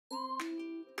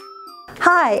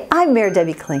Hi, I'm Mayor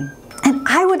Debbie Kling, and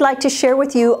I would like to share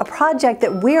with you a project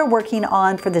that we are working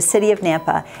on for the city of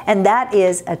Nampa, and that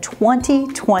is a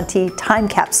 2020 time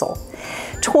capsule.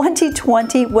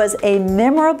 2020 was a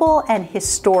memorable and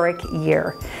historic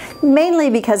year,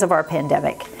 mainly because of our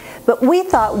pandemic. But we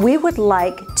thought we would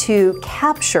like to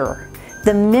capture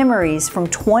the memories from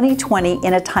 2020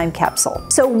 in a time capsule.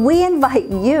 So we invite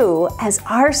you as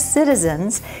our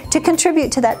citizens to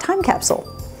contribute to that time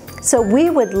capsule. So we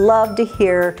would love to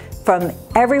hear from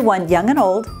everyone, young and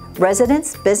old,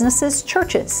 residents, businesses,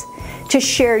 churches, to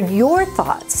share your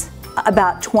thoughts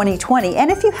about 2020.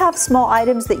 And if you have small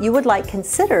items that you would like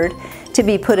considered to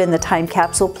be put in the time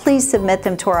capsule, please submit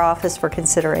them to our office for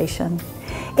consideration.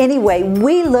 Anyway,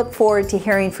 we look forward to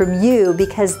hearing from you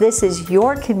because this is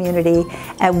your community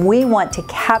and we want to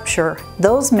capture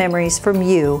those memories from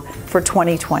you for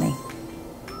 2020.